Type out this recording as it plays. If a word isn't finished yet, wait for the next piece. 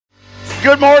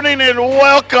Good morning and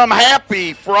welcome.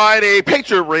 Happy Friday.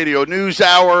 Patriot Radio News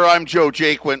Hour. I'm Joe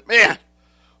Jaquin. Man,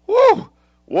 whoo,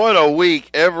 what a week.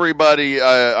 Everybody,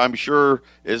 I'm sure,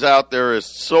 is out there is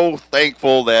so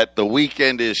thankful that the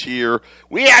weekend is here.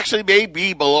 We actually may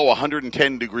be below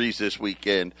 110 degrees this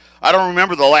weekend. I don't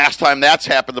remember the last time that's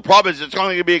happened. The problem is it's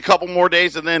only going to be a couple more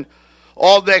days, and then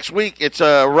all next week it's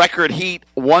a record heat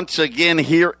once again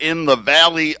here in the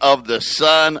Valley of the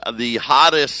Sun, the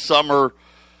hottest summer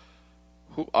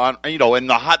on, in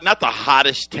the hot, not the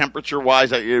hottest temperature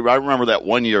wise. I remember that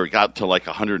one year it got to like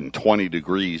 120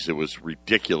 degrees. It was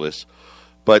ridiculous.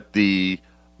 But the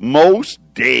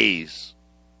most days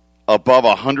above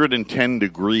 110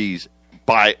 degrees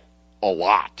by a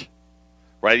lot,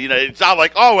 right? It's not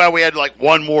like, oh, well, we had like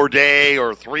one more day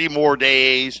or 3 more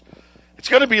days. It's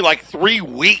going to be like 3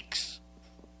 weeks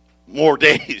more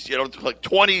days, like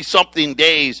 20-something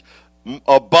days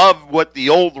above what the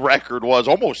old record was,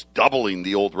 almost doubling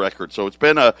the old record. So it's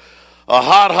been a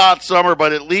hot summer,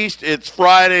 but at least it's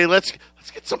Friday. Let's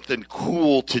get something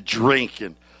cool to drink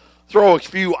and throw a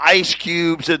few ice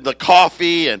cubes in the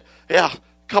coffee. And, yeah, a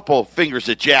couple of fingers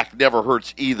of Jack never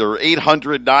hurts either.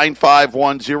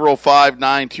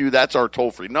 800-951-0592. That's our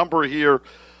toll-free number here.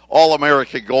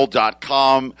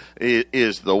 allamericangold.com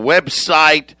is the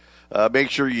website. Make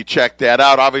sure you check that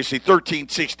out. Obviously,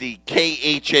 1360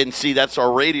 KHNC, that's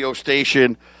our radio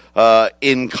station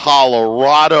in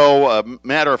Colorado.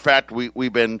 Matter of fact,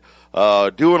 we've been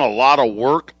doing a lot of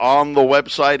work on the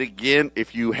website. Again,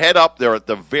 if you head up there at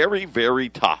the very, very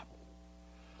top,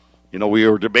 we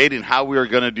were debating how we were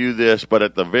going to do this, but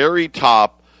at the very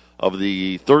top of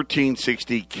the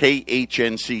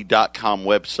 1360KHNC.com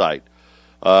website,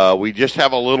 we just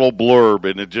have a little blurb,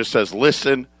 and it just says,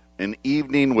 listen, an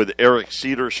evening with Eric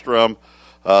Cedarstrom.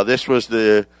 This was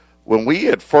when we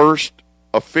had first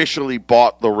officially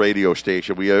bought the radio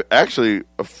station. We actually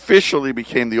officially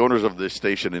became the owners of this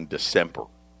station in December.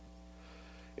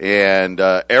 And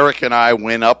Eric and I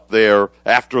went up there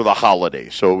after the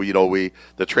holidays. So,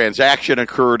 the transaction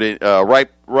occurred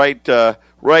right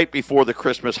before the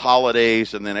Christmas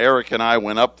holidays, and then Eric and I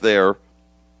went up there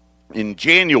in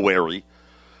January.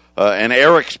 And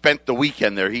Eric spent the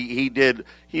weekend there. He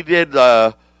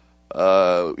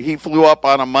flew up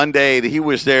on a Monday. He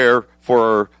was there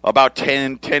for about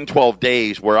 10, 12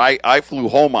 days, where I flew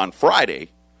home on Friday.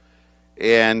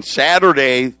 And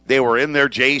Saturday, they were in there,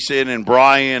 Jason and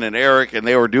Brian and Eric, and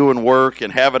they were doing work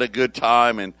and having a good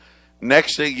time. And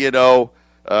next thing you know,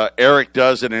 Eric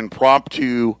does an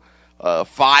impromptu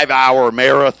 5-hour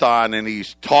marathon, and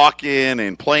he's talking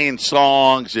and playing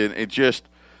songs, and it just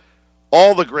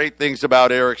all the great things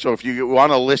about Eric. So if you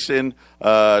want to listen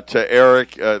to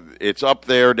Eric, it's up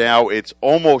there now. It's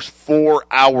almost 4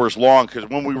 hours long, because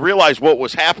when we realized what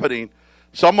was happening,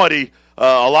 somebody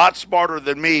a lot smarter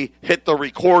than me hit the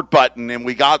record button, and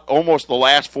we got almost the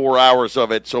last 4 hours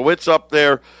of it. So it's up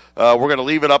there. We're going to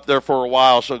leave it up there for a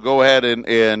while, so go ahead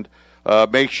and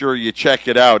make sure you check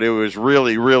it out. It was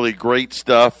really, really great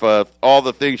stuff. All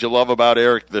the things you love about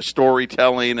Eric, the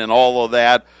storytelling and all of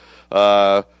that.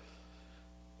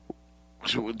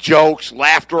 Jokes,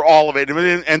 laughter, all of it,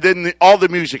 and then all the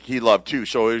music he loved too.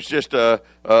 So it was just a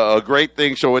great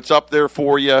thing. So it's up there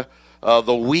for you.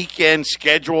 The weekend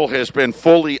schedule has been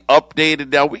fully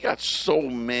updated now. We got so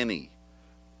many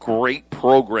great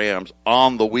programs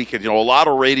on the weekend. A lot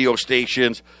of radio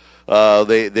stations,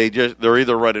 they're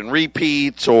either running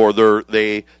repeats or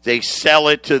they sell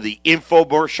it to the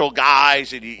infomercial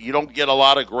guys, and you don't get a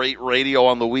lot of great radio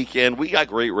on the weekend. We got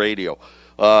great radio.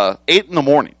 8 in the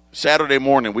morning. Saturday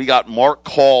morning, we got Mark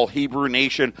Call, Hebrew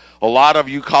Nation. A lot of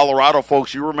you Colorado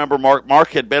folks, you remember Mark. Mark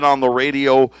had been on the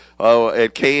radio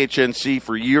at KHNC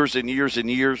for years and years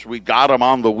and years. We got him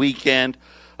on the weekend.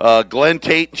 Glenn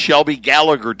Tate and Shelby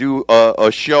Gallagher do a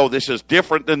show. This is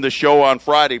different than the show on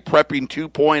Friday, Prepping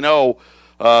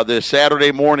 2.0, this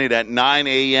Saturday morning at 9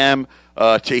 a.m.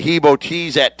 Tahibo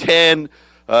Teas at 10.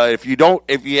 If you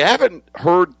haven't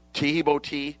heard Tahibo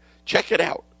Tea, check it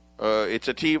out. It's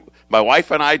a tea my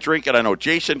wife and I drink it. I know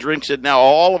Jason drinks it now.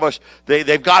 All of us,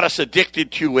 they've got us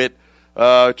addicted to it.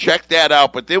 Check that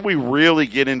out. But then we really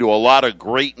get into a lot of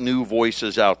great new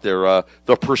voices out there.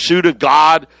 The Pursuit of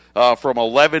God from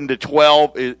 11 to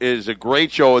 12 is a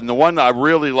great show. And the one I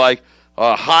really like,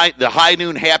 the High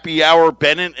Noon Happy Hour,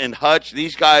 Bennett and Hutch.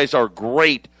 These guys are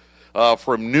great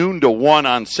from noon to 1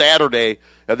 on Saturday.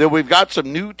 And then we've got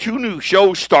two new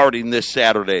shows starting this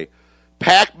Saturday.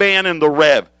 Pac-Man and the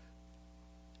Rev.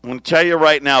 I'm going to tell you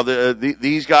right now,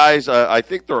 these guys, I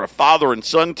think they're a father and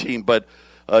son team, but,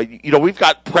 we've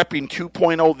got Prepping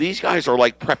 2.0. These guys are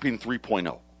like Prepping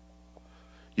 3.0.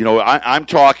 I'm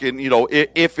talking,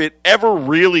 if it ever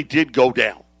really did go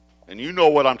down, and you know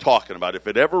what I'm talking about, if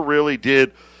it ever really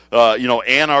did,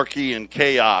 anarchy and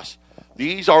chaos,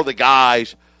 these are the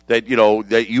guys that,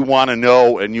 that you want to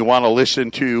know and you want to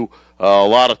listen to. A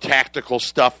lot of tactical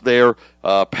stuff there,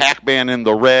 Pac-Man in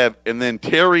the Rev, and then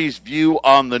Terry's view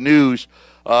on the news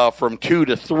from 2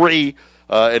 to 3.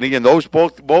 And again,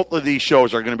 both of these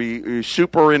shows are going to be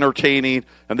super entertaining.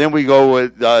 And then we go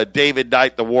with David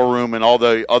Knight, the War Room, and all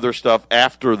the other stuff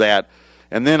after that.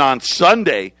 And then on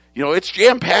Sunday, it's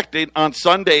jam-packed on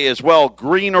Sunday as well.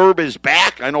 Green Herb is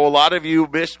back. I know a lot of you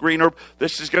missed Green Herb.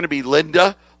 This is going to be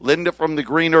Linda from the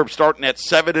Green Herb, starting at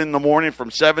 7 in the morning,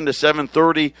 from 7 to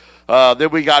 7:30. Then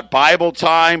we got Bible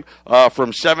time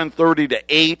from 7:30 to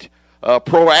 8.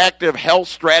 Proactive health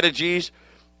strategies.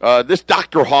 This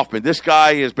Dr. Hoffman, this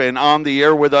guy has been on the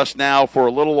air with us now for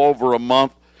a little over a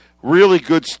month. Really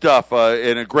good stuff,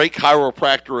 and a great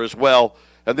chiropractor as well.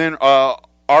 And then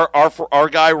our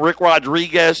guy, Rick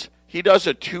Rodriguez, he does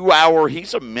a 2-hour,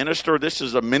 he's a minister. This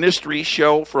is a ministry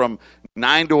show from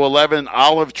 9 to 11,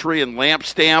 Olive Tree and Lamp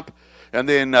Stamp. And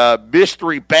then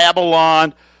Mystery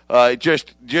Babylon,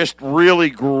 just really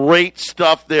great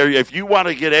stuff there. If you want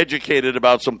to get educated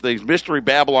about some things, Mystery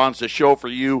Babylon's the show for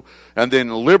you. And then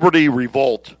Liberty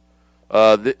Revolt.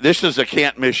 This is a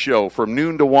can't-miss show. From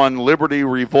noon to 1, Liberty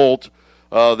Revolt.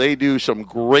 They do some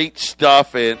great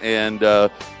stuff, and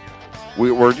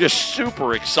we're just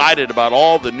super excited about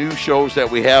all the new shows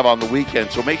that we have on the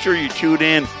weekend. So make sure you tune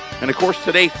in. And, of course,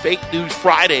 today, Fake News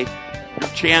Friday, your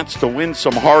chance to win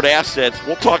some hard assets.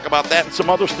 We'll talk about that and some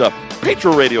other stuff.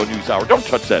 Patriot Radio News Hour. Don't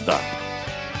touch that dial.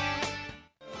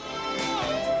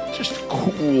 Just a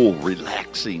cool,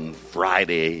 relaxing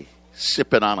Friday,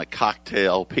 sipping on a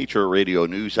cocktail. Patriot Radio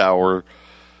News Hour.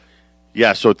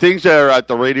 Yeah, so things that are at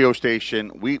the radio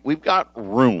station, we've got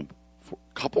room for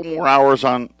a couple more hours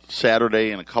on Saturday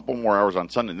and a couple more hours on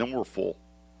Sunday, then we're full.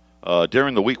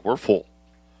 During the week, we're full.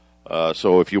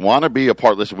 So if you want to be a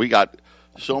part, listen, we got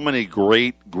so many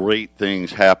great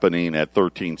things happening at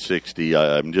 1360.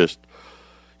 I'm just,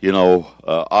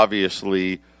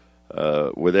 obviously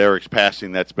with Eric's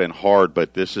passing, that's been hard,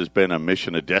 but this has been a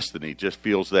mission of destiny. It just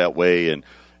feels that way, and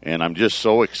I'm just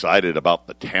so excited about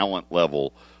the talent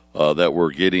level that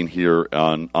we're getting here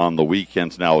on the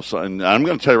weekends now. So, and I'm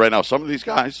going to tell you right now, some of these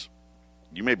guys,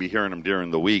 you may be hearing them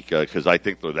during the week because I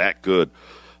think they're that good.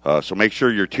 So make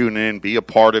sure you're tuning in, be a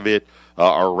part of it.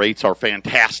 Our rates are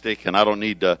fantastic, and I don't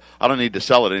need to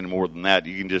sell it any more than that.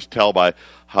 You can just tell by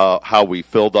how we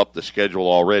filled up the schedule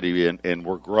already, and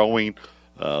we're growing.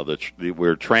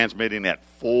 We're transmitting at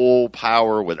full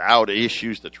power without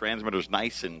issues. The transmitter's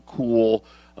nice and cool.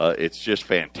 It's just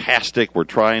fantastic. We're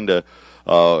trying to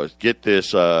get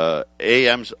this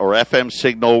AM or FM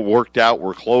signal worked out.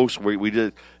 We're close. We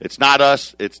did. It's not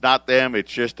us. It's not them.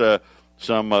 It's just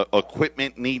some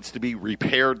equipment needs to be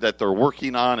repaired that they're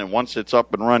working on, and once it's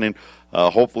up and running,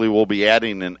 hopefully we'll be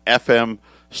adding an FM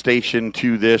station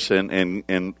to this,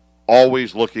 and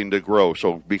always looking to grow.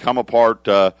 So become a part.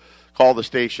 Call the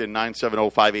station,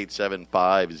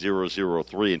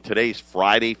 970-587-5003. And today's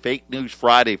Friday, Fake News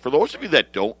Friday. For those of you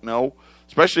that don't know,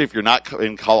 especially if you're not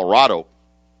in Colorado,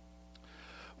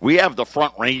 we have the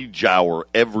Front Range Hour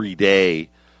every day.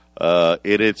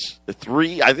 It's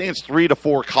 3 to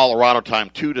 4 Colorado time,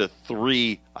 2 to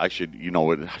 3.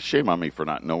 Shame on me for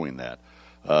not knowing that.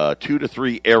 2 to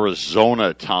 3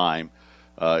 Arizona time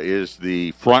is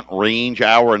the Front Range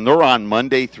Hour, and they're on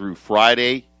Monday through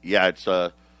Friday. Yeah, it's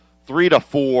 3 to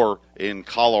 4 in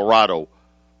Colorado.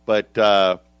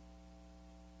 But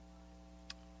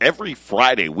every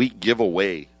Friday we give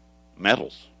away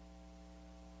medals.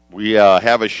 We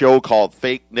have a show called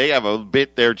Fake. They have a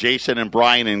bit there, Jason and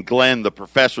Brian and Glenn, the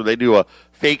professor. They do a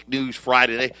Fake News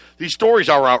Friday. These stories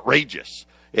are outrageous,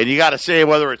 and you got to say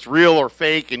whether it's real or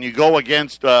fake, and you go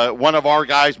against one of our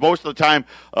guys. Most of the time,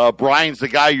 Brian's the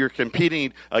guy you're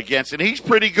competing against, and he's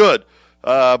pretty good.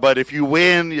 But if you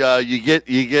win, you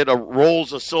get a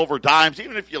rolls of silver dimes.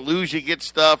 Even if you lose, you get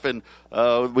stuff, and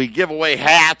we give away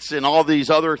hats and all these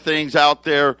other things out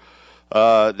there.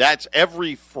 That's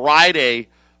every Friday.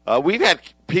 We've had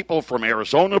people from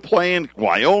Arizona playing,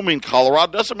 Wyoming,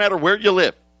 Colorado. Doesn't matter where you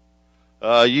live.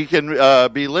 You can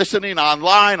be listening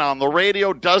online, on the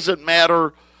radio. Doesn't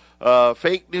matter.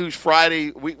 Fake News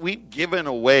Friday. We've given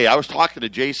away. I was talking to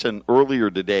Jason earlier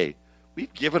today.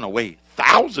 We've given away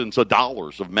thousands of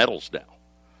dollars of medals now.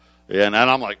 And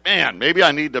I'm like, man, maybe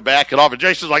I need to back it off. And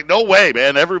Jason's like, no way,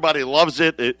 man. Everybody loves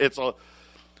it.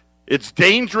 It's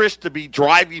dangerous to be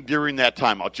driving during that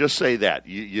time. I'll just say that.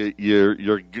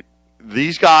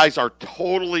 these guys are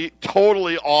totally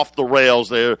off the rails.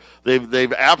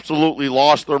 They've absolutely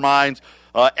lost their minds.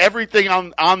 Everything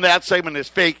on that segment is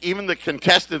fake. Even the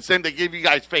contestants, then they give you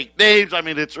guys fake names. I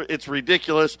mean, it's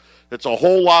ridiculous. It's a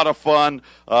whole lot of fun.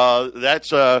 That's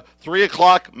 3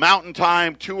 o'clock Mountain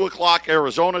Time, 2 o'clock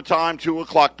Arizona time, 2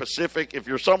 o'clock Pacific. If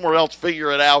you're somewhere else,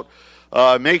 figure it out.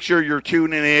 Make sure you're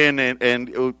tuning in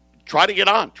and try to get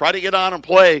on. Try to get on and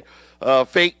play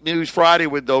Fake News Friday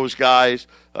with those guys.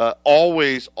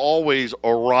 Always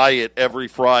a riot every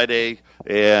Friday.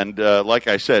 And like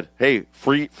I said, hey,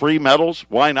 free medals,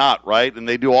 why not, right? And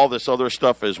they do all this other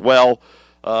stuff as well.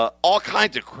 All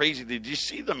kinds of crazy. Did you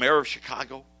see the mayor of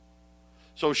Chicago?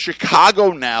 So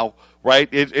Chicago now, right,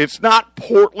 it's not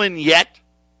Portland yet,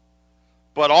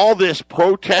 but all this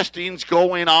protesting's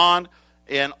going on,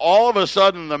 and all of a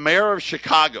sudden the mayor of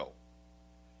Chicago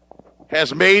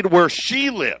has made where she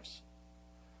lives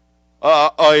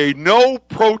a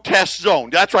no-protest zone.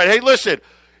 That's right. Hey, listen,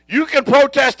 you can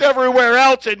protest everywhere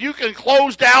else, and you can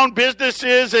close down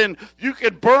businesses, and you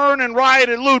can burn and riot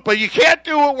and loot, but you can't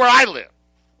do it where I live.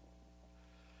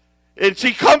 And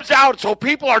she comes out, so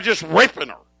people are just ripping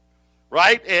her,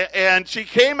 right? And she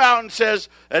came out and says,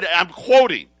 and I'm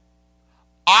quoting,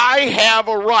 "I have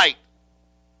a right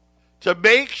to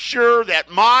make sure that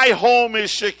my home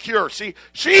is secure." See,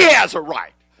 she has a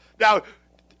right. Now,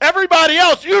 everybody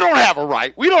else, you don't have a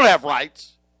right. We don't have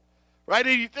rights, right?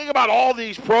 And you think about all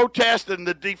these protests and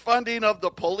the defunding of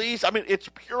the police. I mean, it's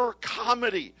pure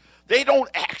comedy. They don't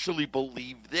actually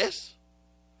believe this.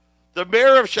 The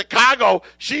mayor of Chicago,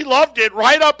 she loved it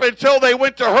right up until they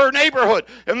went to her neighborhood.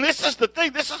 And this is the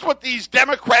thing. This is what these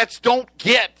Democrats don't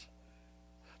get.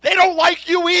 They don't like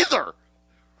you either.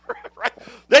 Right?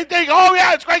 They think, oh,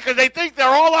 yeah, it's great because they think they're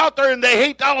all out there and they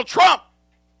hate Donald Trump.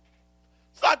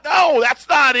 No, that's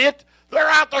not it. They're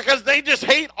out there because they just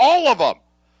hate all of them.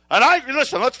 And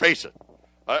listen, let's face it.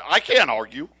 I can't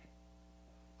argue.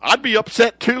 I'd be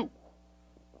upset too.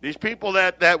 These people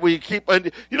that we keep,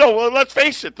 let's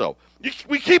face it, though.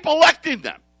 We keep electing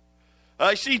them.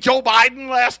 I see Joe Biden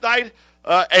last night.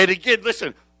 And again,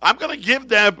 listen, I'm going to give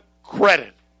them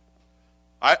credit.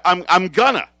 I'm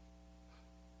going to.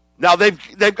 Now,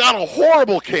 they've got a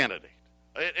horrible candidate.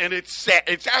 And it's sad.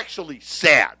 It's actually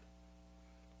sad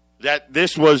that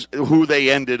this was who they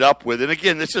ended up with. And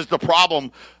again, this is the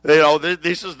problem.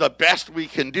 This is the best we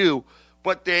can do.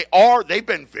 But they've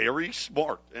been very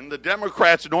smart. And the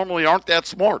Democrats normally aren't that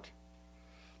smart.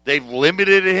 They've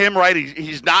limited him, right?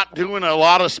 He's not doing a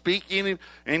lot of speaking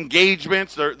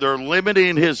engagements. They're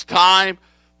limiting his time.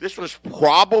 This was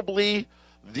probably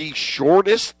the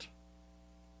shortest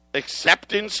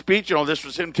acceptance speech. This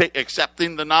was him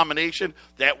accepting the nomination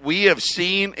that we have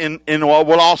seen in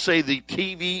what I'll say the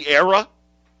TV era.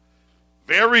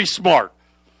 Very smart,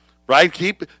 right?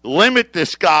 Limit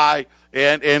this guy.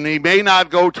 And he may not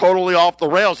go totally off the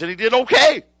rails, and he did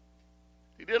okay.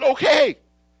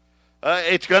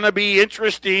 It's going to be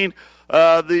interesting.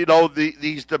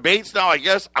 These debates now. I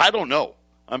guess I don't know.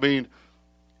 I mean,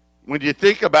 when you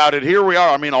think about it, here we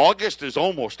are. I mean, August is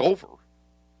almost over.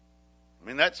 I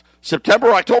mean, that's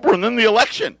September, October, and then the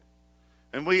election.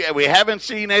 And we haven't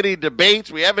seen any debates.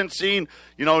 We haven't seen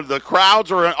the crowds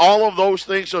or all of those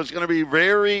things. So it's going to be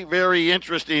very, very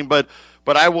interesting. But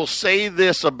I will say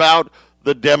this about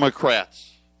the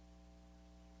Democrats.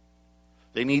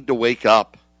 They need to wake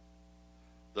up.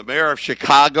 The mayor of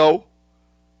Chicago,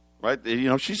 right,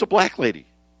 she's a black lady.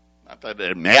 Not that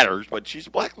it matters, but she's a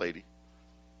black lady.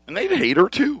 And they hate her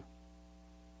too.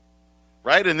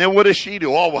 Right? And then what does she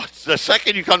do? Oh, well, the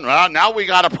second you come, now we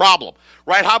got a problem.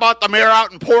 Right? How about the mayor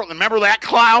out in Portland? Remember that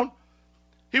clown?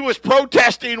 He was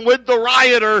protesting with the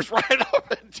rioters right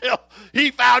up until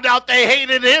he found out they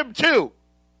hated him too.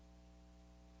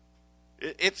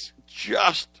 It's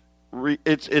just,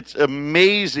 it's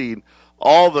amazing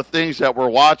all the things that we're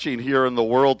watching here in the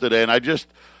world today. And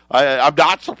I'm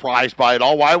not surprised by it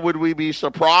all. Why would we be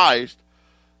surprised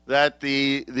that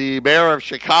the mayor of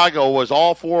Chicago was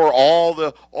all for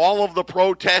all of the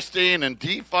protesting and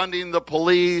defunding the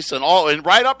police and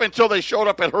right up until they showed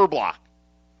up at her block.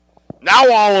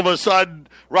 Now all of a sudden,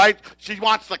 right, she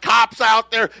wants the cops out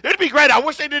there. It'd be great. I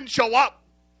wish they didn't show up.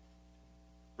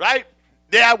 Right?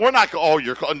 Yeah, we're not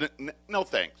going, no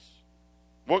thanks.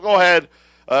 We'll go ahead.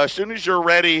 As soon as you're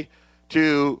ready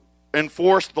to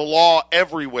enforce the law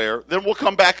everywhere, then we'll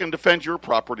come back and defend your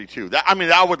property too.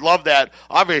 I would love that.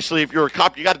 Obviously, if you're a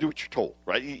cop, you got to do what you're told,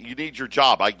 right? You need your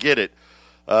job. I get it.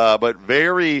 But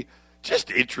very just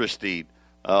interesting,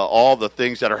 all the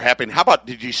things that are happening. How about,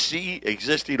 did you see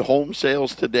existing home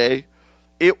sales today?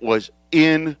 It was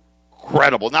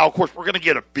incredible. Now, of course, we're going to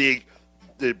get a big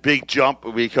the big jump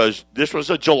because this was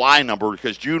a July number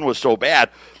because June was so bad.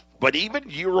 But even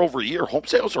year over year, home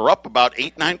sales are up about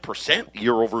 8-9%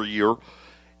 year over year.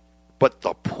 But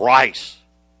the price,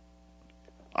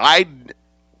 I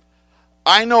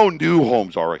know new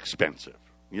homes are expensive.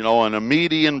 You know, and a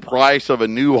median price of a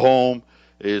new home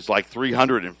is like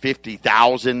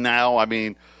 $350,000 now. I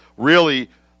mean, really,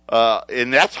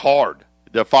 and that's hard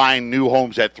to find new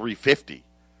homes at $350,000.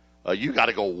 You got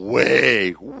to go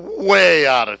way, way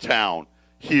out of town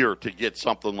here to get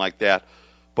something like that.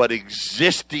 But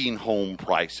existing home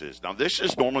prices, now this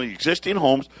is normally existing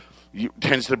homes,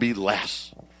 tends to be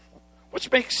less, which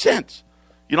makes sense.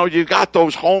 You know, you got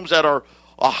those homes that are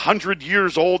 100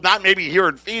 years old, not maybe here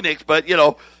in Phoenix, but, you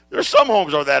know, there's some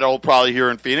homes are that old probably here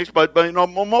in Phoenix, but you know,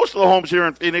 most of the homes here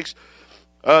in Phoenix,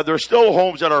 there's still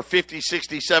homes that are 50,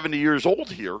 60, 70 years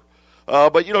old here.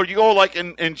 But, you know, you go like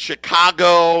in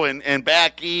Chicago and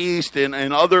back east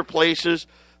and other places,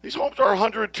 these homes are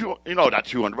 100, not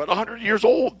 200, but 100 years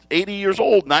old, 80 years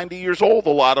old, 90 years old,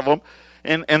 a lot of them.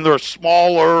 And they're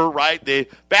smaller, right?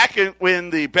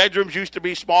 When the bedrooms used to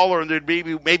be smaller and there'd be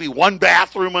maybe one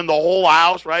bathroom in the whole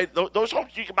house, right? Those homes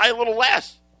you can buy a little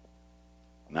less.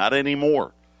 Not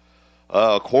anymore.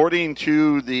 According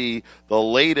to the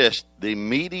latest, the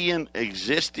median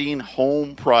existing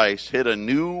home price hit a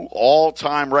new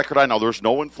all-time record. I know there's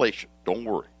no inflation. Don't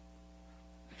worry.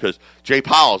 Because Jay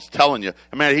Powell's telling you,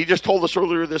 I mean, he just told us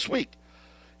earlier this week,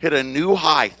 hit a new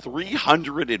high,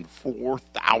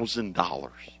 $304,000.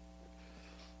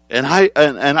 And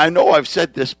I know I've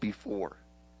said this before,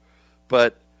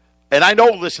 and I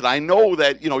know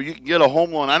that, you know, you can get a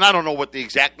home loan, and I don't know what the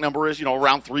exact number is, you know,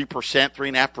 around 3%,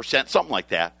 3.5%, something like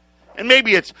that. And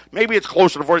maybe it's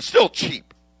closer to 4%. It's still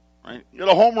cheap, right? You get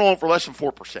a home loan for less than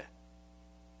 4%.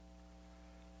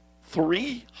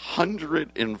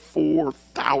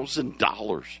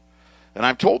 $304,000. And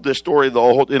I've told this story,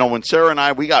 when Sarah and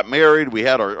I, we got married, we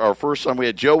had our first son, we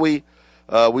had Joey.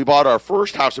 We bought our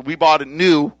first house, and we bought it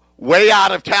new, way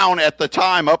out of town at the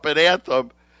time, up at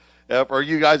Anthem. For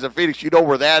you guys in Phoenix, you know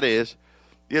where that is.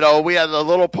 You know, we had a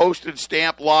little postage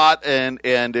stamp lot, and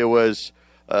it was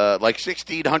like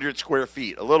 1,600 square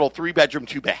feet, a little 3-bedroom,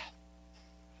 2-bath.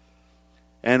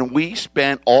 And we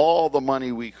spent all the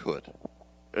money we could.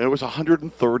 And it was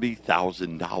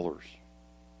 $130,000.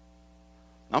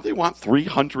 Now they want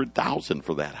 $300,000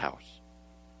 for that house.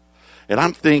 And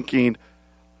I'm thinking,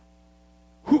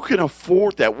 who can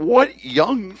afford that? What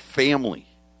young family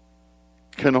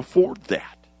can afford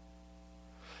that?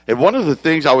 And one of the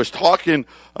things I was talking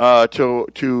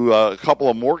to a couple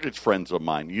of mortgage friends of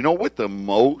mine, you know what the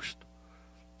most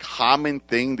common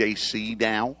thing they see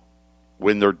now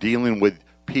when they're dealing with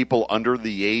people under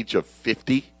the age of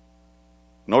 50?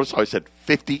 Notice how I said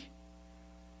 50?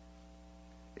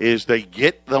 Is they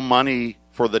get the money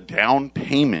for the down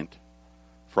payment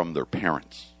from their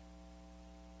parents.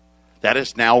 That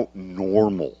is now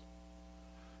normal.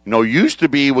 You know, used to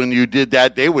be when you did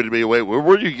that, they would be, wait, where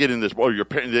are you getting this? Well, your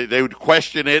parents, they would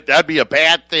question it. That'd be a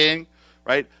bad thing,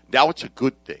 right? Now it's a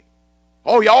good thing.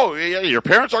 Oh, yeah, your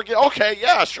parents are, okay,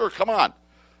 yeah, sure, come on,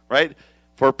 right?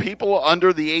 For people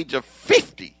under the age of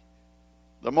 50,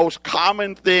 the most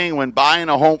common thing when buying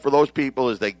a home for those people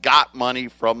is they got money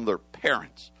from their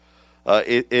parents.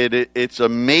 It's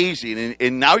amazing,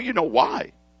 and now you know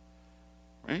why,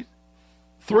 right?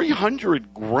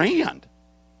 $300,000,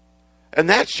 and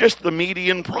that's just the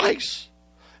median price.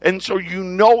 And so you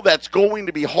know that's going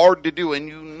to be hard to do, and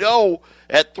you know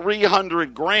at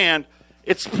 $300,000,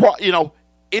 it's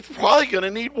probably going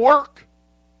to need work.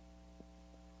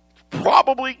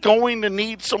 Probably going to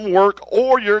need some work,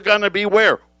 or you're going to be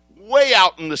where? Way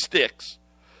out in the sticks.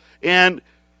 And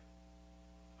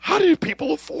how do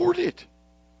people afford it?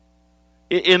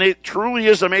 And it truly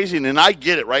is amazing. And I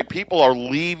get it, right? People are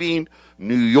leaving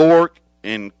New York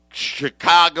and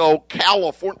Chicago,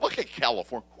 California. Look at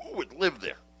California. Who would live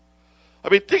there? I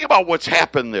mean, think about what's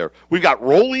happened there. We've got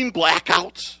rolling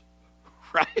blackouts,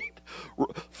 right?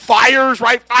 Fires,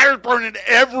 right? Fires burning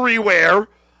everywhere.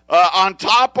 On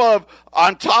top of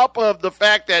the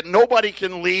fact that nobody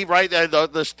can leave, right?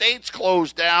 The state's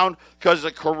closed down because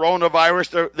of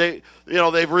coronavirus.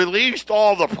 They've released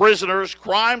all the prisoners.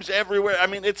 Crimes everywhere. I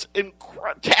mean,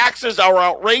 taxes are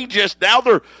outrageous. Now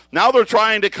they're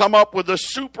trying to come up with a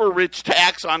super rich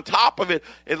tax on top of it.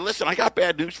 And listen, I got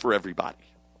bad news for everybody.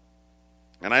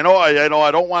 And I know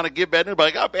I don't want to give bad news, but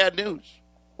I got bad news.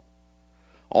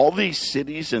 All these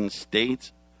cities and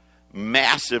states,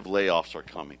 massive layoffs are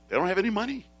coming. They don't have any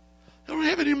money.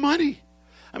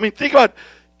 I mean, think about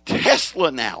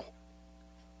Tesla now.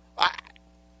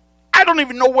 I don't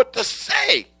even know what to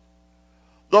say.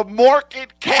 the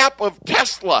market cap of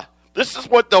Tesla. This is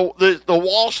what the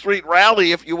Wall Street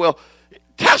rally, if you will.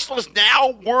 Tesla's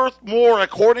now worth more,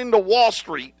 according to Wall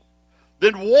Street,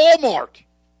 than Walmart.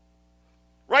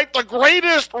 Right? The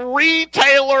greatest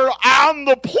retailer on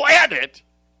the planet.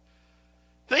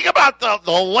 Think about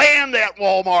the land that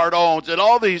Walmart owns and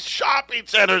all these shopping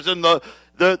centers and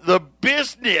the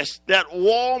business that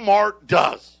Walmart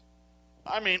does.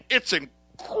 I mean, it's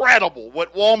incredible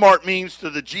what Walmart means to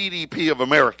the GDP of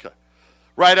America.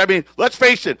 Right? I mean, let's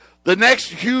face it, the next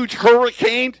huge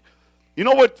hurricane, you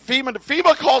know what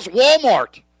FEMA calls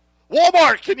Walmart?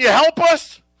 Walmart, can you help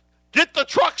us? Get the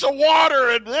trucks of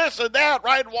water and this and that,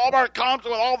 right? Walmart comes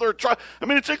with all their trucks. I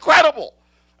mean, it's incredible.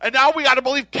 And now we got to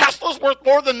believe Tesla's worth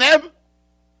more than them?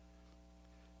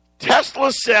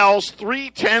 Tesla sells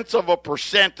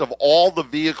 0.3% of all the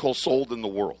vehicles sold in the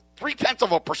world.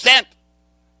 0.3%.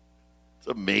 It's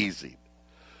amazing.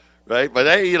 Right? But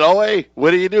hey, hey,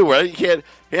 what do you do? Right? You can't.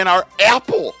 And our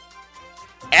Apple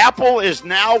is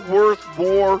now worth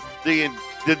more than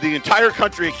the entire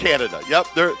country of Canada. Yep,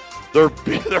 their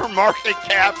market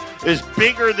cap is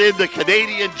bigger than the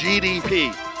Canadian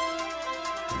GDP.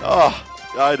 Oh,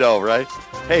 I know, right?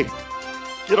 Hey,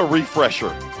 get a refresher,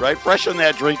 right? Freshen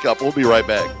that drink up. We'll be right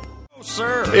back. Oh,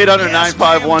 sir.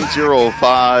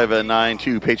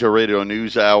 800-951-0592, Patriot Radio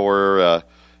News Hour.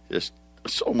 Just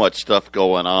so much stuff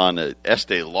going on.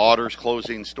 Estee Lauder's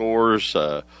closing stores.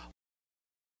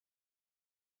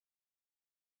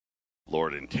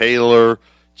 Lord & Taylor.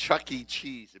 Chuck E.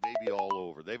 Cheese. It may be all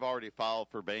over. They've already filed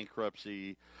for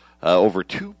bankruptcy. Over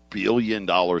 $2 billion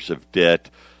of debt.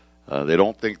 They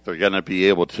don't think they're going to be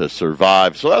able to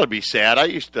survive. So that'll be sad. I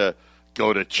used to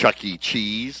go to Chuck E.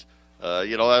 Cheese.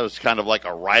 That was kind of like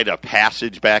a rite of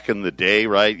passage back in the day,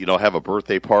 right? Have a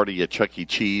birthday party at Chuck E.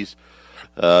 Cheese.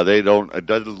 It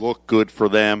doesn't look good for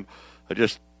them.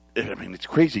 It's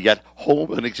crazy. You got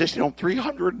an existing home,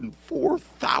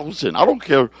 $304,000. I don't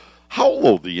care how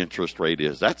low the interest rate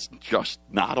is. That's just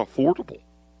not affordable.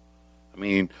 I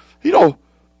mean, then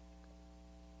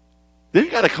you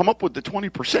got to come up with the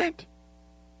 20%.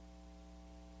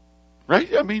 Right?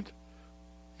 I mean,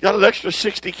 you got an extra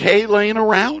 $60K laying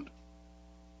around.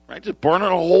 Right? Just burning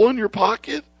a hole in your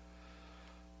pocket.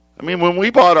 I mean, when we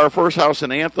bought our first house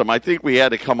in Anthem, I think we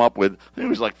had to come up with, it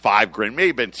was like $5,000,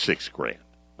 maybe been $6,000.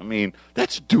 I mean,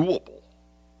 that's doable.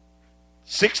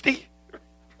 60?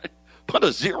 Put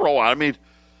a zero on. I mean,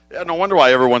 no wonder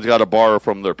why everyone's got to borrow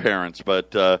from their parents.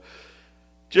 But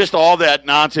just all that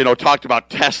nonsense. Talked about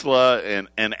Tesla and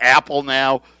Apple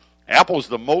now. Apple's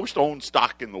the most owned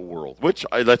stock in the world, which,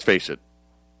 let's face it,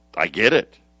 I get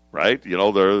it, right?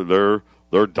 They're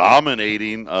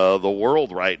dominating the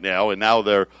world right now, and now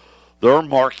their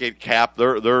market cap,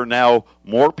 they're now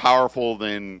more powerful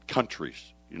than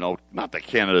countries. Not that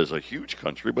Canada is a huge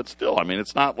country, but still, I mean,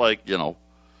 it's not like,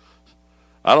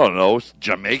 I don't know, it's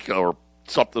Jamaica or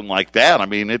something like that. I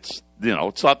mean, it's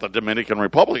not the Dominican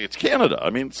Republic, it's Canada.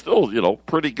 I mean, it's still,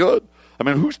 pretty good. I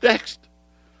mean, who's next?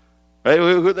 Right?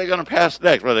 Who are they going to pass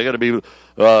next? Are they going to be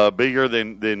bigger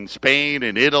than Spain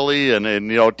and Italy and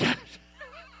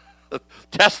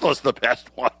Tesla's the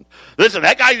best one. Listen,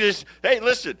 that guy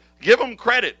give him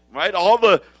credit, right?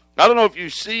 I don't know if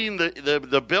you've seen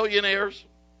the billionaires.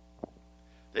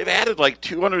 They've added like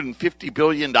 $250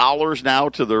 billion now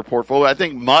to their portfolio. I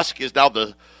think Musk is now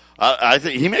I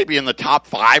think he may be in the top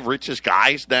 5 richest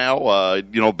guys now.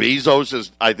 Bezos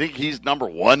is, I think he's number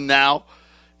 1 now.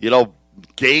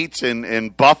 Gates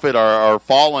and Buffett are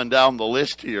falling down the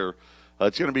list here.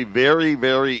 It's going to be very,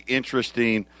 very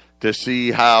interesting to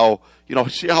see how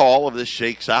all of this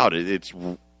shakes out. It's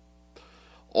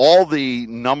all the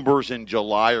numbers in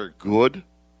July are good.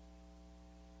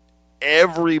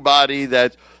 Everybody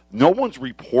no one's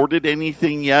reported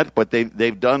anything yet, but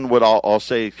they've done what I'll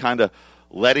say, kind of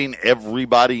letting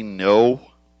everybody know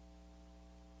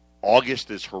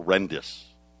August is horrendous.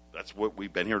 That's what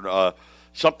we've been hearing.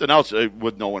 Something else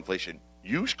with no inflation.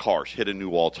 Used cars hit a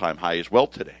new all-time high as well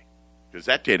today because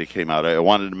that data came out. I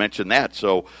wanted to mention that.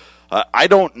 So I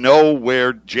don't know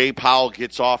where Jay Powell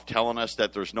gets off telling us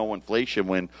that there's no inflation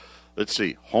when, let's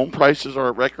see, home prices are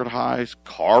at record highs,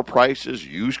 car prices,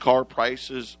 used car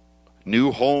prices,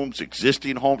 new homes,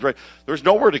 existing homes. Right? There's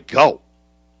nowhere to go.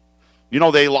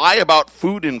 They lie about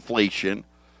food inflation,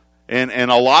 and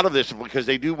a lot of this because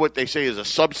they do what they say is a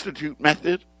substitute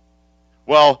method.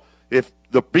 Well, if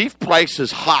the beef price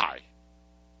is high,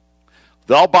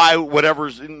 they'll buy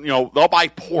they'll buy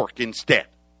pork instead.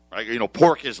 Right?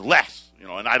 Pork is less.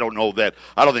 And I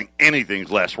don't think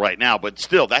anything's less right now, but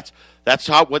still, that's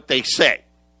what they say,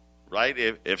 right?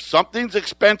 If something's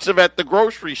expensive at the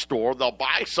grocery store, they'll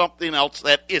buy something else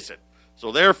that isn't.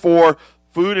 So therefore,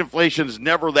 food inflation is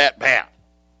never that bad.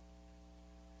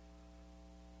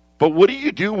 But what do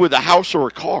you do with a house or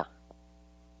a car?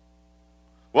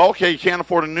 Well, okay, you can't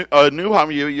afford a new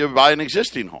home, you buy an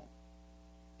existing home.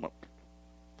 Well,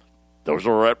 those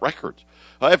are at records.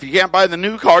 If you can't buy the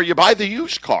new car, you buy the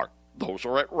used car. Those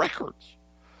are at records.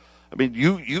 I mean,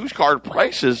 used car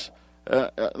prices,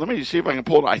 let me see if I can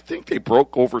pull it. I think they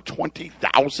broke over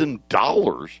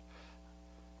 $20,000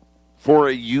 for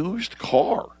a used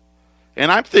car.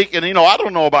 And I'm thinking, I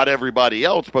don't know about everybody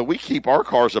else, but we keep our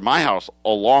cars at my house a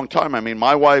long time. I mean,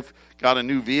 my wife got a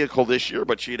new vehicle this year,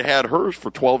 but she'd had hers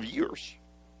for 12 years.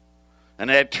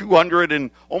 And it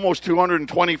had almost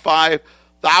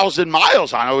 225,000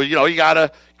 miles on it. You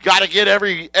gotta get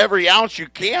every ounce you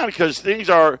can, because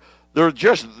they're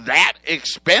just that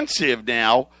expensive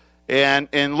now.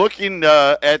 And looking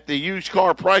at the used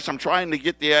car price, I'm trying to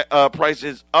get the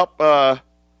prices up.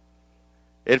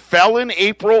 It fell in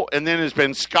April and then has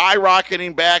been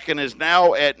skyrocketing back and is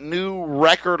now at new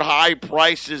record high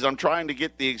prices. I'm trying to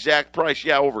get the exact price.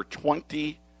 Yeah, over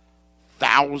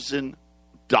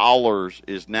 $20,000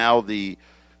 is now the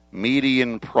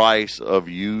median price of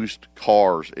used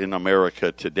cars in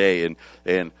America today.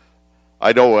 And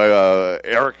I know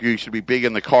Eric used to be big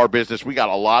in the car business. We got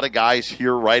a lot of guys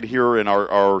right here in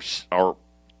our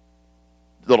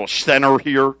little center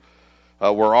here.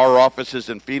 Where our office is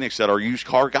in Phoenix, that are used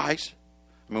car guys.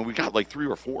 I mean, we got like 3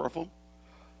 or 4 of them.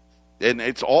 And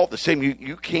it's all the same.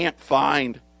 You can't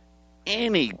find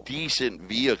any decent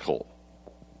vehicle.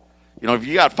 If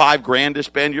you got $5,000 to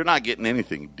spend, you're not getting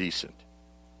anything decent.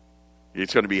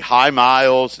 It's going to be high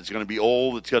miles. It's going to be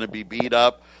old. It's going to be beat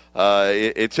up.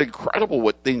 It's incredible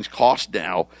what things cost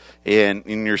now. And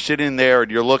you're sitting there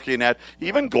and you're looking at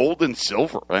even gold and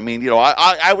silver. I mean,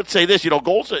 I would say this,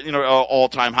 gold's at,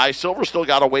 all-time high. Silver still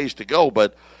got a ways to go.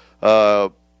 But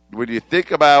when you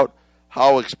think about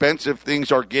how expensive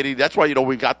things are getting, that's why,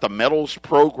 we've got the metals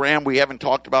program. We haven't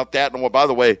talked about that. And by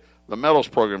the way, the metals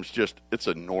program is it's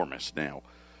enormous now.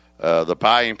 The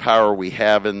buying power we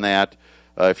have in that.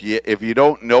 If you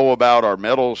don't know about our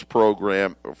metals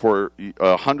program, for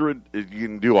 $100, you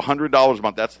can do $100 a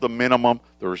month. That's the minimum.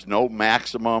 There's no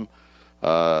maximum.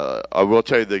 I will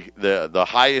tell you the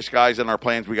highest guys in our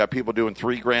plans. We got people doing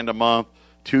 $3,000 a month,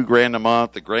 $2,000 a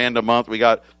month, $1,000 a month. We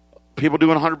got people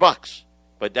doing $100,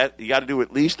 but that you got to do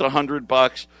at least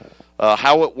 $100.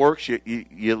 How it works?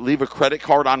 You leave a credit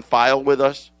card on file with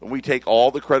us, and we take all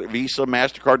the credit: Visa,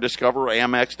 MasterCard, Discover,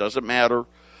 Amex. Doesn't matter.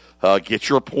 Get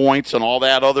your points and all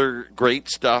that other great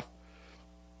stuff.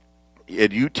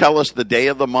 And you tell us the day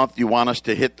of the month you want us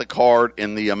to hit the card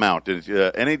and the amount. It's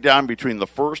any time between the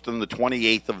 1st and the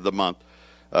 28th of the month,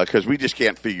 because we just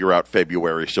can't figure out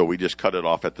February, so we just cut it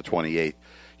off at the 28th.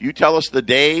 You tell us the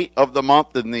day of the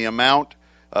month and the amount.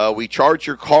 We charge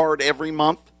your card every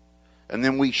month, and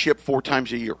then we ship 4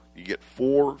 times a year. You get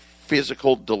 4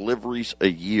 physical deliveries a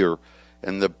year.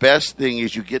 And the best thing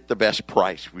is you get the best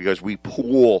price, because we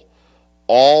pool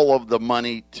all of the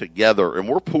money together. And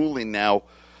we're pooling now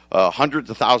hundreds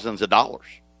of thousands of dollars.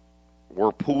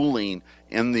 We're pooling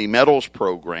in the metals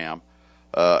program,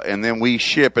 and then we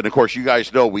ship. And, of course, you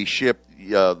guys know we ship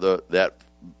that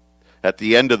at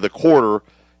the end of the quarter.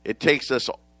 It takes us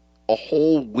a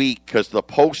whole week, because the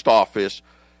post office,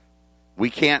 we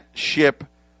can't ship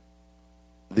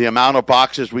the amount of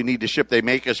boxes we need to ship. They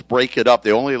make us break it up.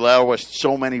 They only allow us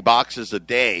so many boxes a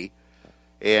day.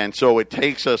 And so it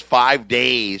takes us 5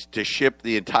 days to ship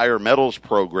the entire metals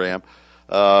program.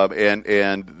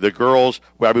 And the girls,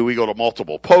 we go to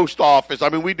multiple post office.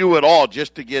 We do it all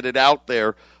just to get it out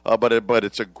there. But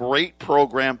it's a great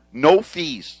program. No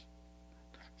fees.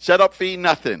 Setup fee,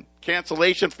 nothing.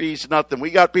 Cancellation fees, nothing.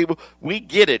 We got people. We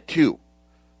get it, too.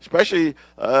 Especially,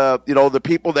 the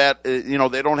people that,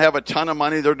 they don't have a ton of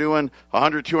money. They're doing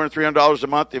 $100, $200, $300 a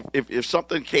month. If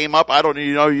something came up, I don't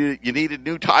know, you needed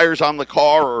new tires on the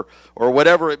car or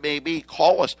whatever it may be,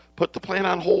 call us. Put the plan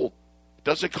on hold. It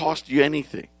doesn't cost you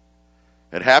anything.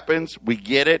 It happens. We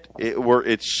get it.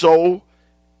 It's so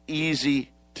easy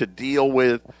to deal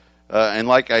with. And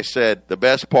like I said, the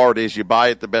best part is you buy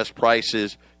at the best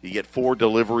prices. You get 4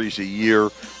 deliveries a year.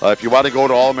 If you want to go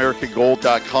to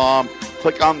allamericangold.com,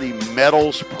 click on the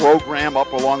metals program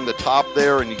up along the top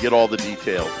there, and you get all the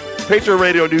details. Patriot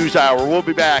Radio News Hour. We'll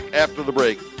be back after the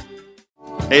break.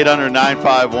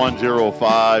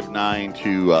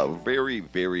 800-951-0592. Very,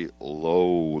 very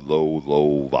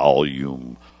low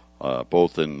volume,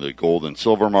 both in the gold and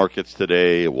silver markets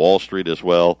today, Wall Street as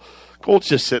well. Gold's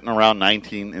just sitting around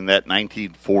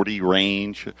 1940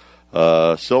 range.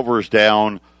 Silver's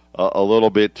down a little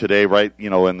bit today, right?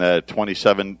 In the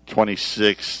 27,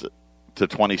 26 to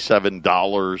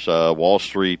 $27. Wall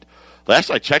Street, last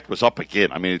I checked, was up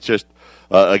again. I mean, it's just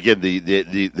again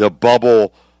the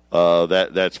bubble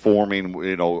that's forming.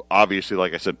 You know, obviously,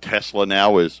 like I said, Tesla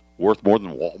now is worth more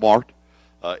than Walmart.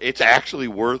 It's actually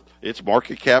worth its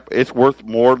market cap. It's worth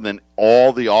more than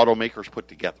all the automakers put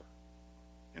together,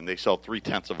 and they sell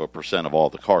 0.3% of all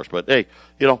the cars. But hey,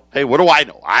 what do I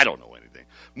know? I don't know anything.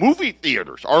 Movie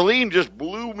theaters. Arlene just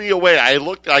blew me away. I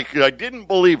didn't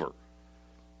believe her.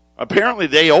 Apparently,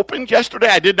 they opened yesterday.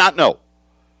 I did not know.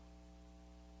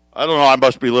 I don't know. I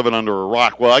must be living under a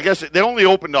rock. Well, I guess they only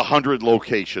opened 100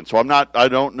 locations, so I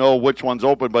don't know which one's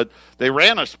open. But they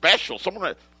ran a special. Someone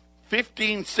had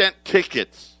 15-cent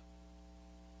tickets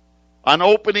on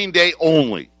opening day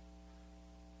only.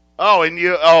 And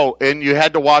you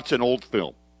had to watch an old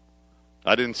film.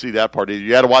 I didn't see that part either.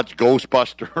 You had to watch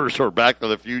Ghostbusters or Back to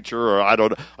the Future, or I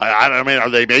don't. I mean, are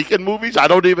they making movies? I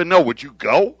don't even know. Would you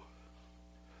go?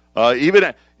 Even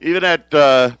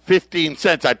at 15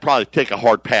 cents, I'd probably take a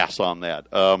hard pass on that.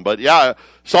 But yeah,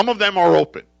 some of them are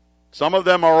open. Some of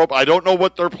them are open. I don't know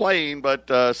what they're playing,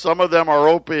 but some of them are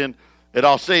open. And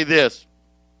I'll say this: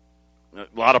 a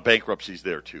lot of bankruptcies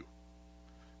there too,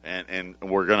 and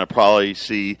we're going to probably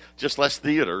see just less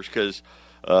theaters because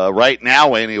right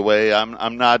now, anyway,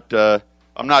 I'm not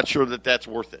sure that that's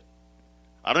worth it.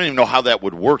 I don't even know how that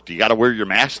would work. Do you got to wear your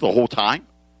mask the whole time?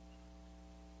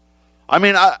 I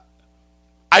mean,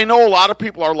 I know a lot of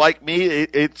people are like me.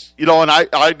 It's and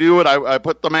I do it. I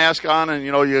put the mask on, and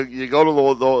you go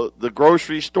to the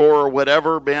grocery store or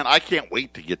whatever. Man, I can't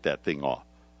wait to get that thing off.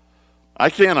 I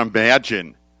can't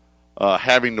imagine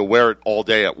having to wear it all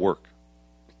day at work,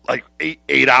 like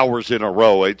eight hours in a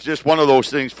row. It's just one of those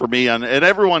things for me, and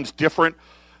everyone's different,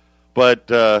 but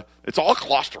it's all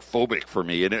claustrophobic for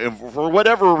me. And for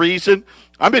whatever reason,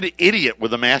 I'm an idiot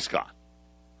with a mask on.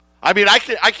 I mean, I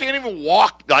can't even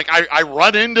walk. Like, I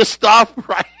run into stuff,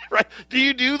 right? Do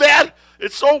you do that?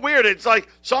 It's so weird. It's like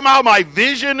somehow my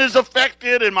vision is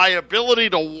affected and my ability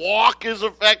to walk is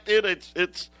affected.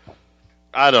 It's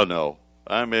I don't know.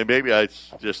 I mean, maybe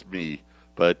it's just me.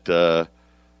 But,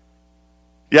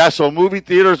 yeah, so movie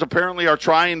theaters apparently are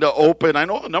trying to open. I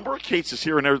know a number of cases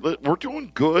here and there. We're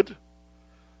doing good.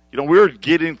 We're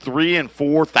getting 3,000 and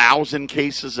 4,000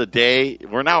 cases a day.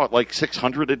 We're now at like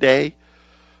 600 a day.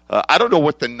 I don't know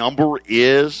what the number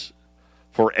is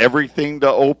for everything to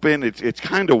open. It's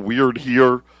kind of weird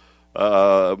here.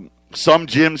 Some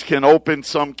gyms can open,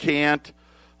 some can't.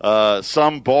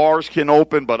 Some bars can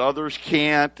open, but others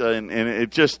can't, and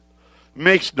it just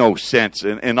makes no sense.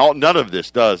 And none of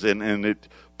this does. And it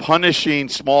punishing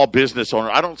small business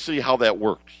owners, I don't see how that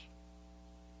works.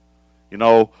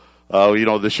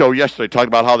 The show yesterday talked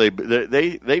about how they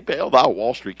bailed out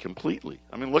Wall Street completely.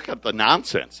 I mean, look at the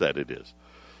nonsense that it is.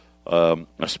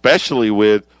 Especially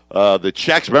with the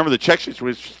checks. Remember, the checks,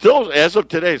 which still, as of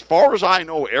today, as far as I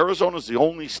know, Arizona is the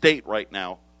only state right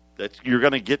now that you're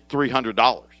going to get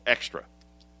 $300 extra.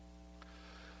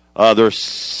 There's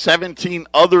 17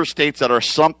 other states that are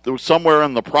somewhere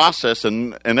in the process,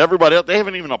 and everybody else, they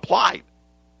haven't even applied.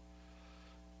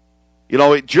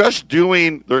 There's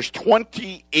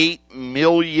 28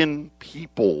 million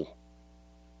people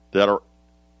that are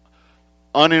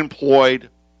unemployed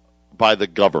by the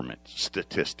government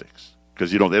statistics,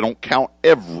 because they don't count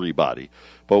everybody.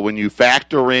 But when you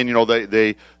factor in,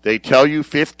 they tell you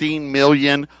 15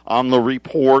 million on the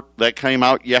report that came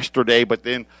out yesterday, but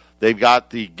then they've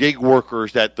got the gig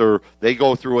workers that they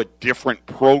go through a different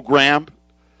program.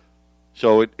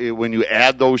 So when you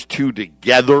add those two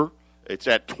together, it's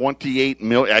at 28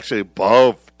 million, actually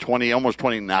above 20, almost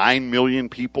 29 million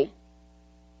people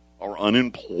are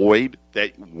unemployed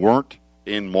that weren't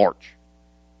in March.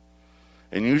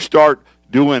 And you start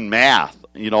doing math,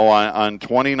 on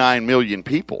 29 million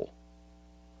people,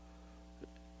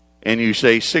 and you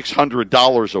say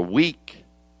 $600 a week,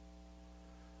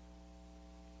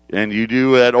 and you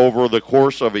do that over the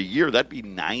course of a year, that'd be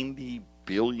 $90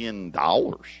 billion.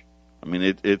 I mean,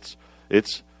 it's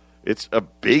a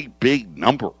big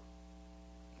number.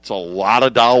 It's a lot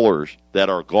of dollars that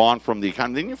are gone from the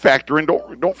economy. Then you factor in,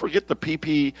 don't forget the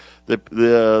PPP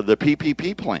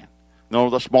plan.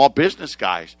 The small business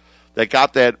guys that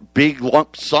got that big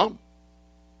lump sum,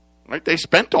 right? They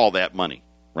spent all that money,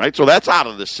 right? So that's out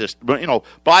of the system. But,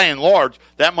 by and large,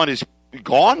 that money's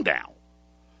gone down.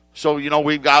 So,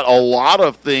 we've got a lot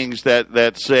of things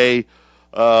that say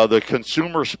the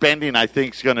consumer spending, I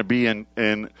think, is going to be it's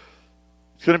going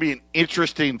to be an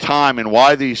interesting time, and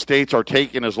why these states are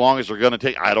taking as long as they're going to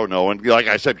take, I don't know. And like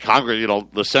I said, Congress,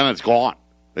 the Senate's gone.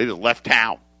 They just left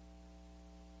town.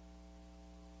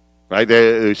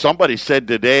 Right? Somebody said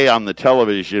today on the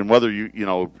television, whether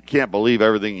you can't believe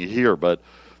everything you hear, but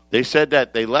they said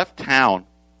that they left town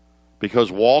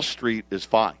because Wall Street is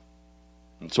fine.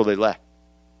 And so they left.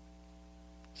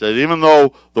 Said even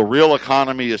though the real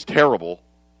economy is terrible,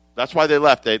 that's why they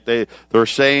left. They're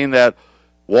saying that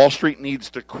Wall Street needs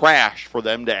to crash for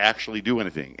them to actually do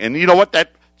anything. And you know what?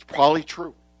 That's probably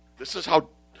true. This is how.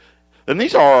 And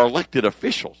these are our elected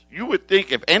officials. You would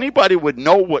think if anybody would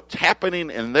know what's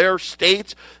happening in their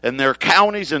states and their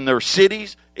counties and their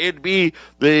cities, it'd be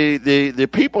the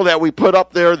people that we put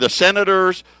up there, the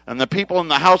senators and the people in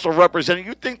the House of Representatives.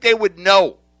 You'd think they would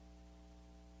know.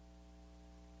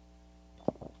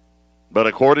 But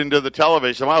according to the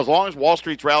television, well, as long as Wall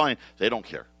Street's rallying, they don't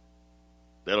care.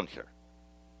 They don't care.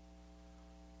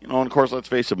 And of course, let's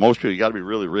face it, most people, you got to be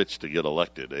really rich to get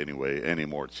elected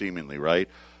anymore, seemingly, right?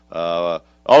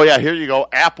 Here you go.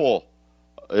 Apple,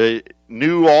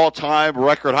 new all-time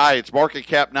record high. Its market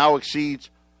cap now exceeds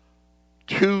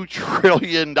 $2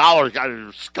 trillion. Got it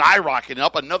skyrocketing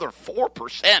up another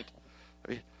 4%.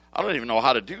 I don't even know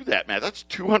how to do that, man. That's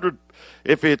 200.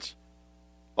 If it's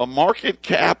a market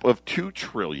cap of $2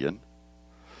 trillion,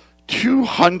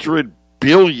 $200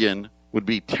 billion would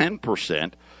be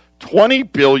 10%.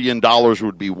 $20 billion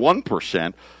would be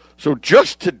 1%. So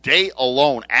just today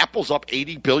alone, Apple's up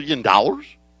 $80 billion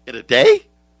in a day?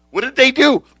 What did they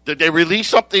do? Did they release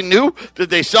something new?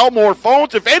 Did they sell more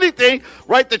phones? If anything,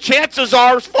 right, the chances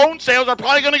are phone sales are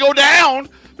probably going to go down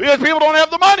because people don't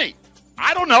have the money.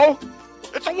 I don't know.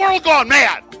 It's a world gone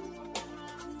mad.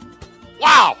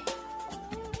 Wow.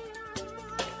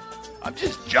 I'm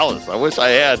just jealous. I wish I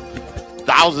had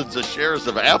thousands of shares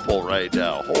of Apple right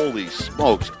now. Holy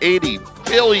smokes. $80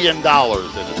 billion in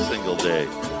a single day.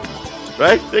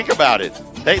 Right? Think about it.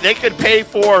 They could pay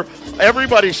for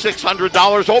everybody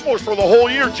 $600 almost for the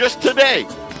whole year just today.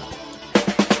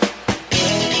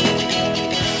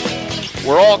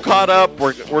 We're all caught up.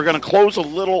 We're going to close a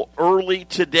little early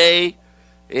today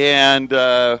and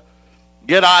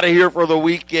get out of here for the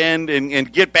weekend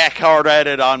and get back hard at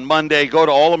it on Monday. Go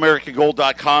to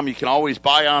allamericangold.com. You can always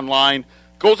buy online.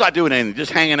 Gold's not doing anything,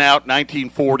 just hanging out,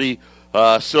 1940.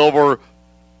 Silver,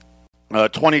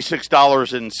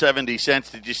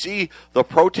 $26.70. Did you see the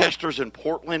protesters in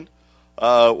Portland?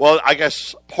 Well, I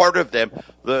guess part of them,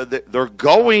 they're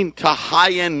going to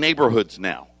high-end neighborhoods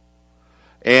now.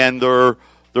 And they're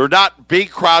not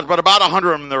big crowds, but about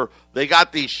 100 of them. They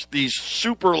got these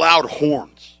super loud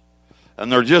horns.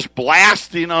 And they're just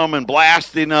blasting them, and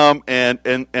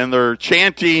they're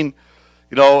chanting,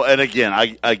 and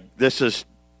again, this is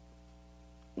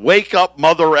wake up,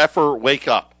 mother effer, wake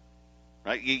up.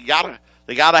 Right?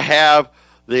 They gotta have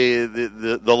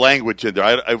the language in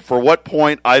there. For what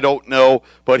point, I don't know.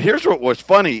 But here's what was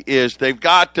funny is they've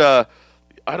got I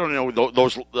don't know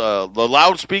those the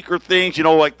loudspeaker things,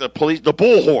 like the police, the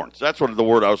bullhorns. That's what the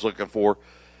word I was looking for.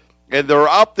 And they're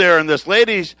up there, and this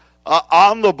lady's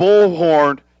on the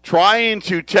bullhorn trying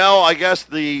to tell, I guess,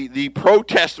 the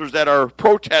protesters that are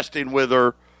protesting with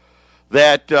her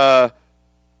that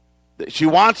she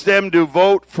wants them to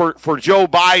vote for Joe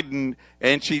Biden,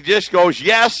 and she just goes,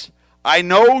 yes, I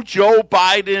know Joe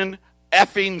Biden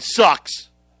effing sucks,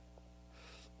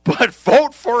 but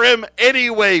vote for him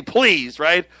anyway, please,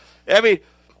 right? I mean,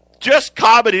 just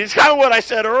comedy. It's kind of what I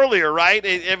said earlier, right?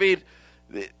 I mean,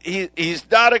 he's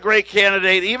not a great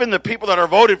candidate. Even the people that are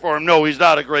voting for him know he's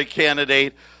not a great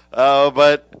candidate.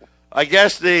 But I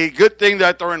guess the good thing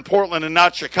that they're in Portland and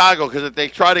not Chicago, because if they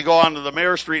try to go onto the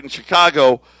Mayor Street in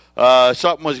Chicago,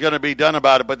 something was going to be done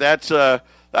about it. But that's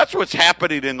what's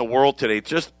happening in the world today. It's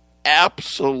just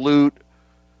absolute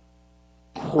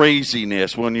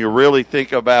craziness when you really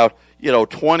think about,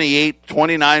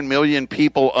 29 million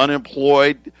people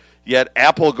unemployed, yet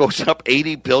Apple goes up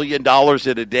 $80 billion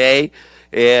in a day,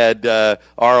 and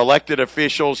our elected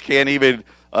officials can't even,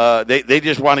 they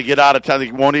just want to get out of town.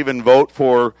 They won't even vote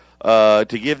for to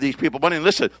give these people money. And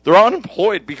listen, they're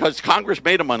unemployed because Congress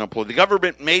made them unemployed. The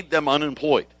government made them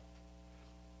unemployed.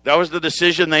 That was the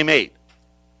decision they made.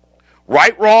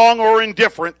 Right, wrong, or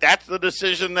indifferent, that's the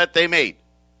decision that they made.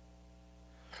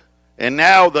 And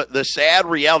now the sad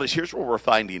reality is, here's what we're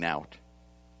finding out.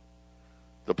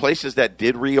 The places that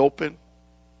did reopen,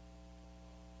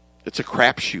 it's a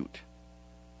crapshoot.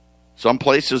 Some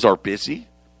places are busy.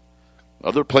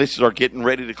 Other places are getting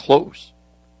ready to close.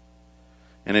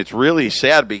 And it's really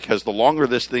sad because the longer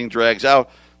this thing drags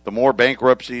out, the more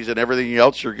bankruptcies and everything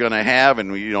else you're going to have.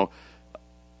 And,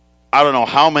 I don't know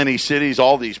how many cities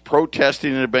all these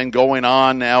protesting have been going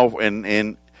on now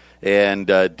and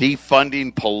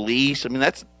defunding police. I mean,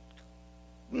 that's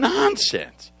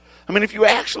nonsense. I mean, if you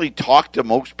actually talk to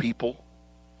most people,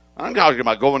 I'm talking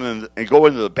about going into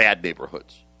the bad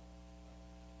neighborhoods.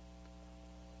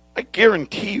 I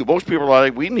guarantee you, most people are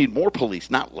like, we need more police,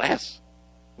 not less.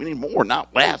 We need more,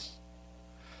 not less.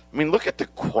 I mean, look at the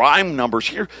crime numbers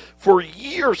here. For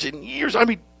years and years, I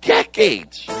mean,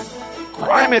 decades,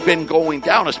 crime had been going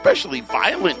down, especially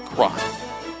violent crime.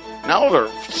 Now they're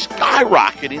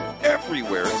skyrocketing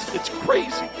everywhere. It's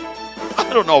crazy. I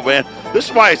don't know, man. This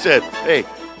is why I said, hey,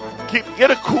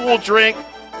 get a cool drink,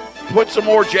 put some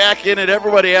more Jack in it.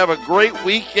 Everybody have a great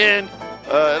weekend.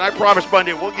 And I promise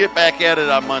Monday we'll get back at it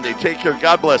on Monday. Take care.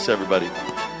 God bless everybody.